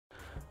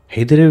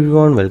Hey there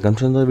everyone, welcome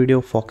to another video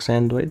of Fox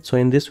Android. So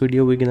in this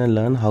video we're gonna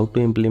learn how to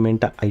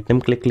implement an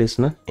item click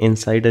listener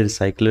inside a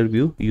recycler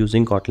view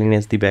using Kotlin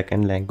as the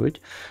backend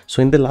language.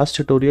 So in the last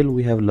tutorial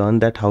we have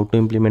learned that how to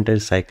implement a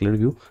recycler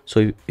view.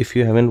 So if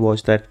you haven't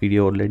watched that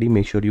video already,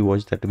 make sure you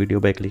watch that video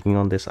by clicking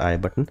on this I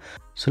button.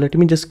 So let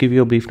me just give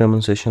you a brief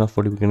demonstration of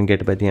what we can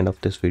get by the end of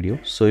this video.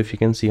 So if you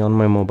can see on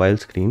my mobile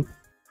screen,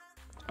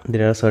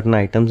 there are certain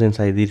items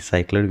inside the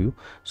recycler view.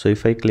 So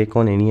if I click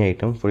on any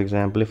item, for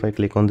example, if I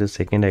click on this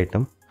second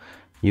item,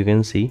 you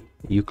can see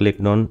you clicked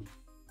on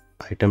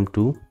item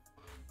 2,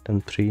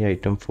 item 3,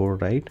 item 4,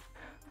 right?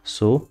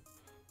 So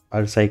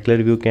our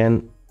recycler view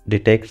can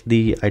detect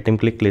the item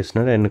click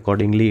listener and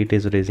accordingly it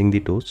is raising the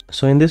toast.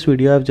 So in this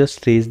video I've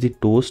just raised the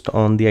toast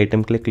on the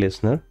item click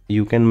listener.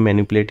 You can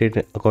manipulate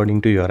it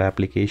according to your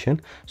application.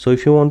 So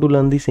if you want to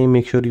learn the same,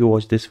 make sure you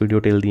watch this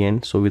video till the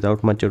end. So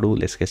without much ado,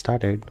 let's get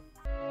started.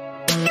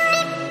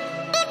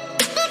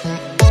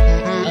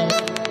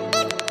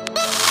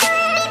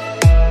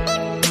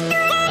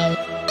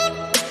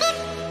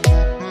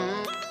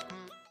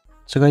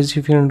 So guys,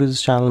 if you're new to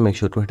this channel, make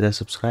sure to hit the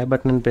subscribe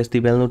button and press the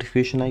bell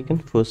notification icon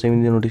for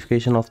receiving the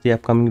notification of the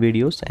upcoming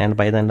videos. And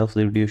by the end of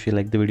the video, if you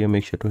like the video,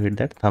 make sure to hit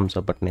that thumbs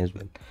up button as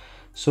well.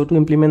 So to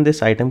implement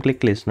this item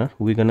click listener,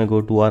 we're gonna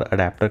go to our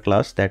adapter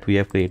class that we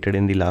have created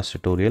in the last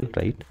tutorial,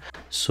 right?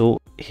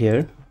 So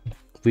here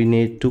we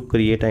need to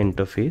create an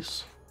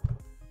interface,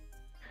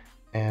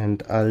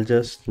 and I'll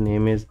just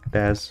name it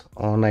as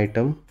on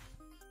item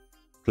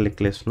click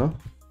listener,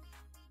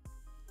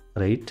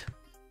 right?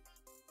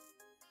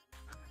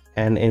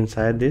 And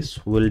inside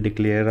this we'll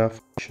declare a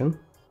function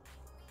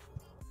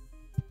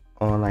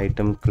on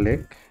item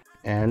click,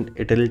 and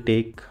it will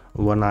take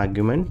one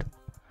argument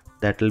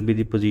that will be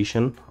the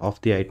position of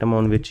the item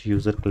on which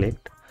user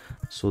clicked,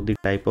 so the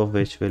type of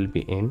which will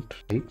be int,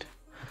 right?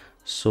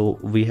 So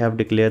we have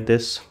declared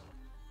this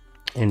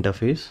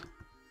interface,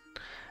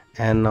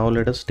 and now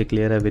let us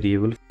declare a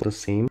variable for the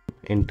same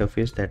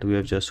interface that we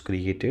have just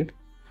created.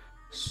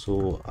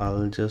 So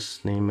I'll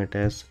just name it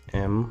as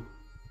m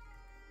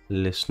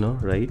listener,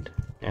 right?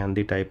 And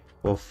the type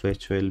of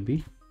which will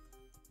be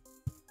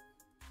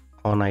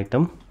on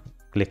item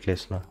click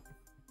listener.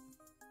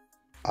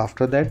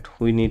 After that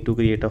we need to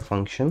create a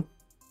function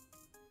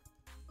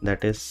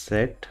that is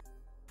set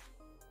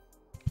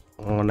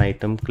on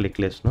item click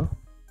listener,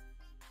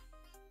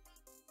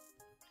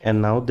 and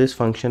now this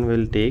function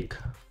will take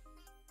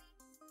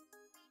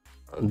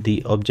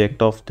the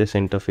object of this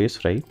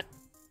interface, right?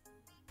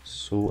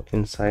 So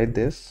inside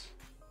this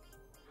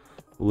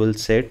we'll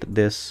set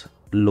this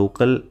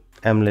local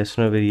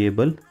mListener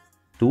variable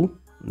to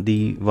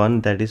the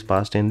one that is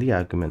passed in the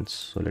arguments.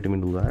 So let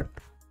me do that.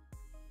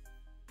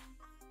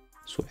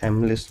 So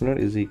mListener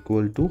is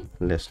equal to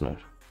listener.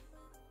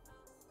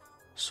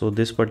 So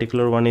this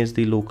particular one is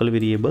the local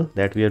variable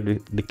that we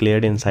have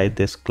declared inside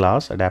this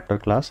class, adapter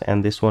class,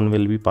 and this one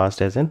will be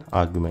passed as an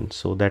argument.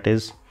 So that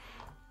is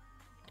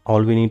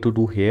all we need to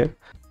do here.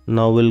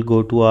 Now we'll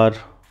go to our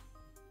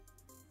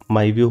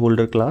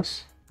myViewHolder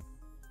class.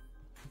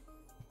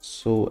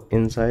 So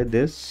inside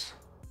this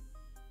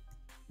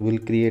we'll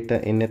create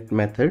an init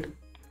method,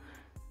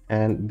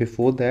 and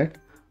before that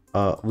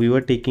we were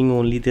taking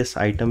only this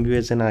item view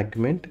as an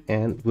argument,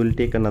 and we'll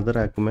take another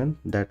argument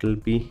that will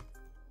be,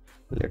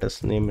 let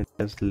us name it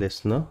as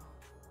listener,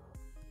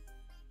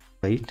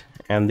 right?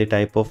 And the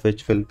type of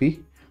which will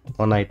be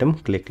on item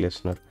click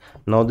listener.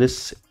 Now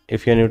this,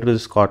 if you're new to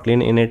this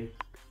Kotlin init,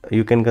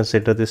 you can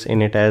consider this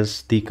init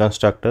as the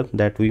constructor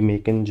that we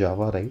make in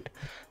Java, right?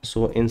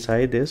 So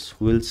inside this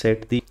we'll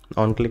set the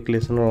on click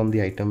listener on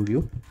the item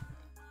view.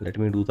 Let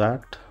me do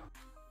that.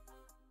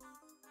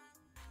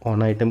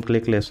 On item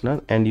click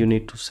listener, and you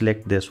need to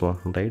select this one,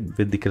 right,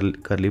 with the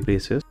curly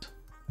braces.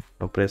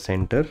 Now press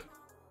enter.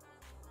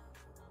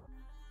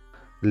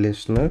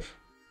 Listener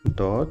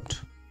dot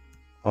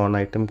on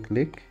item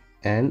click,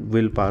 and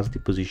we'll pass the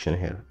position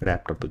here,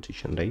 adapter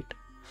position, right?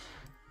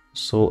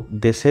 So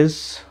this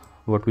is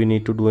what we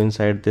need to do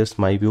inside this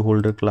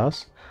myViewHolder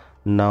class.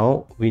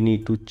 Now we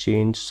need to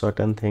change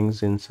certain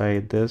things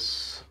inside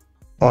this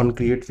on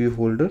create view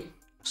holder.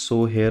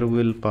 So here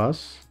we'll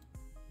pass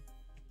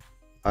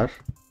our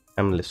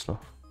mListener,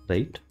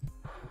 right?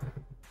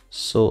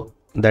 So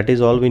that is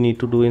all we need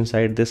to do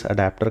inside this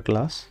adapter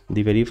class.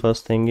 The very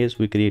first thing is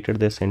we created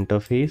this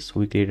interface,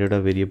 we created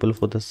a variable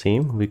for the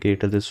same, we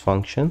created this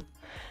function,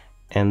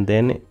 and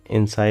then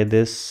inside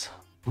this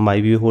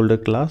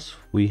myViewHolder class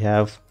we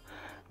have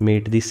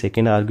made the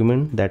second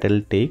argument that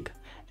will take,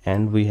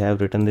 and we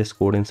have written this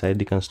code inside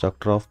the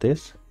constructor of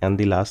this. And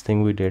the last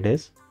thing we did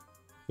is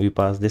we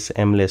pass this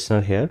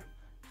mListener here,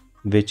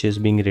 which is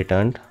being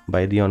returned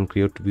by the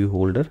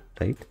onCreateViewHolder,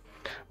 right?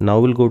 Now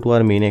we'll go to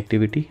our main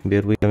activity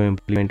where we have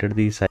implemented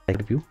the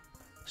recycler view.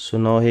 So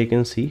now here you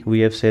can see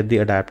we have set the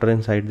adapter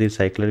inside the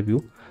recycler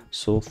view.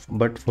 So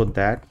but for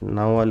that,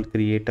 now I'll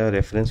create a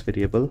reference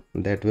variable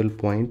that will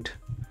point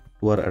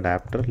to our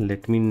adapter.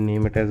 Let me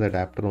name it as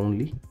adapter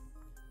only.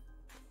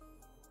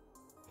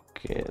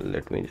 Okay,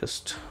 let me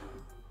just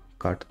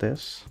cut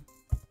this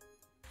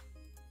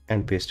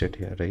and paste it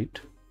here, right?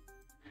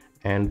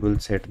 and we'll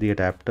set the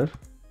adapter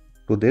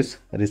to this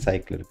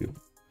recycler view.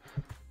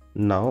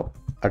 Now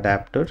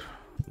adapter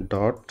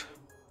dot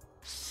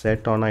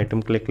set on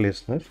item click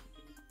listener,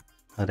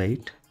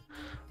 right?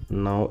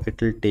 Now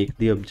it will take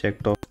the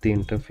object of the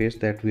interface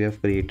that we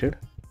have created,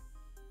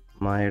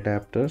 my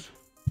adapter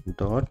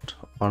dot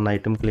on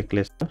item click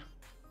listener,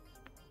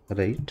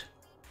 right?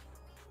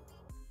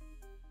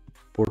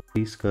 Put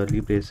these curly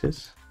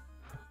braces.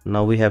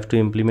 Now we have to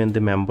implement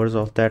the members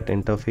of that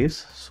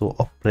interface, so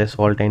press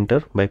alt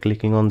enter by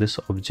clicking on this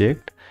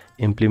object,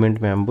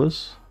 implement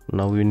members.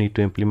 Now we need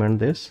to implement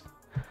this.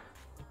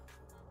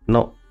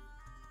 Now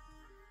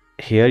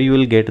here you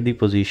will get the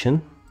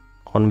position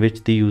on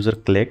which the user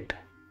clicked,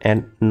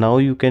 and now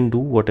you can do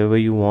whatever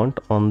you want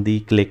on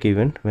the click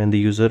event when the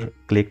user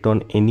clicked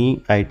on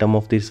any item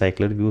of the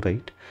recycler view,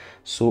 right?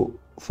 So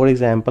for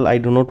example, I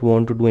do not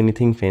want to do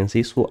anything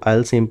fancy, so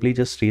I'll simply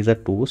just raise a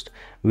toast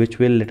which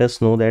will let us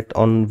know that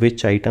on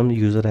which item the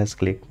user has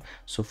clicked.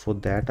 So for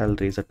that I'll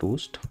raise a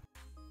toast.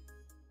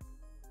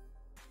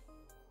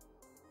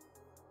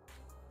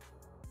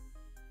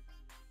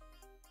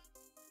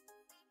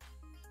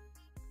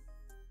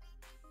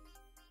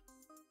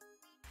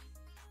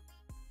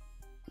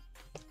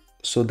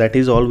 So that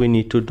is all we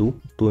need to do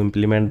to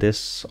implement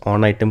this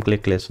on item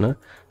click listener.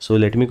 So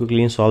let me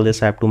quickly install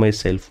this app to my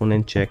cell phone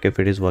and check if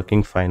it is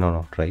working fine or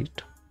not,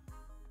 right?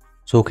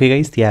 So okay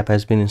guys, the app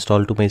has been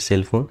installed to my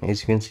cell phone.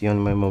 As you can see on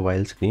my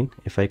mobile screen,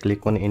 if I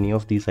click on any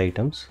of these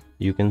items,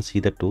 you can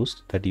see the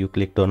toast that you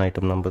clicked on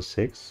item number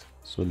 6.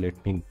 So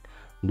let me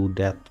do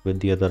that with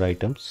the other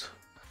items.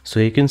 So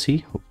you can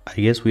see, I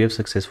guess we have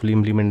successfully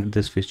implemented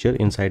this feature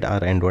inside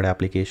our Android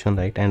application,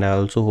 right? And I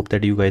also hope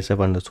that you guys have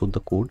understood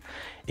the code.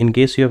 In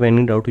case you have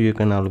any doubt, you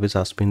can always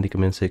ask me in the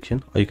comment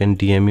section, or you can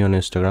DM me on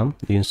Instagram.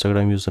 The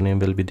Instagram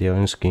username will be there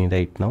on screen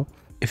right now.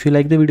 If you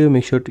like the video,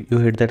 make sure you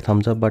hit that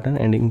thumbs up button,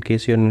 and in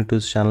case you are new to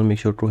this channel, make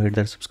sure to hit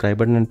that subscribe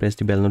button and press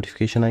the bell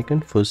notification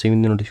icon for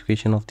receiving the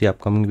notification of the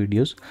upcoming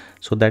videos.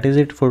 So that is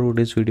it for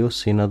today's video.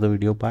 See you in another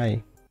video.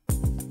 Bye.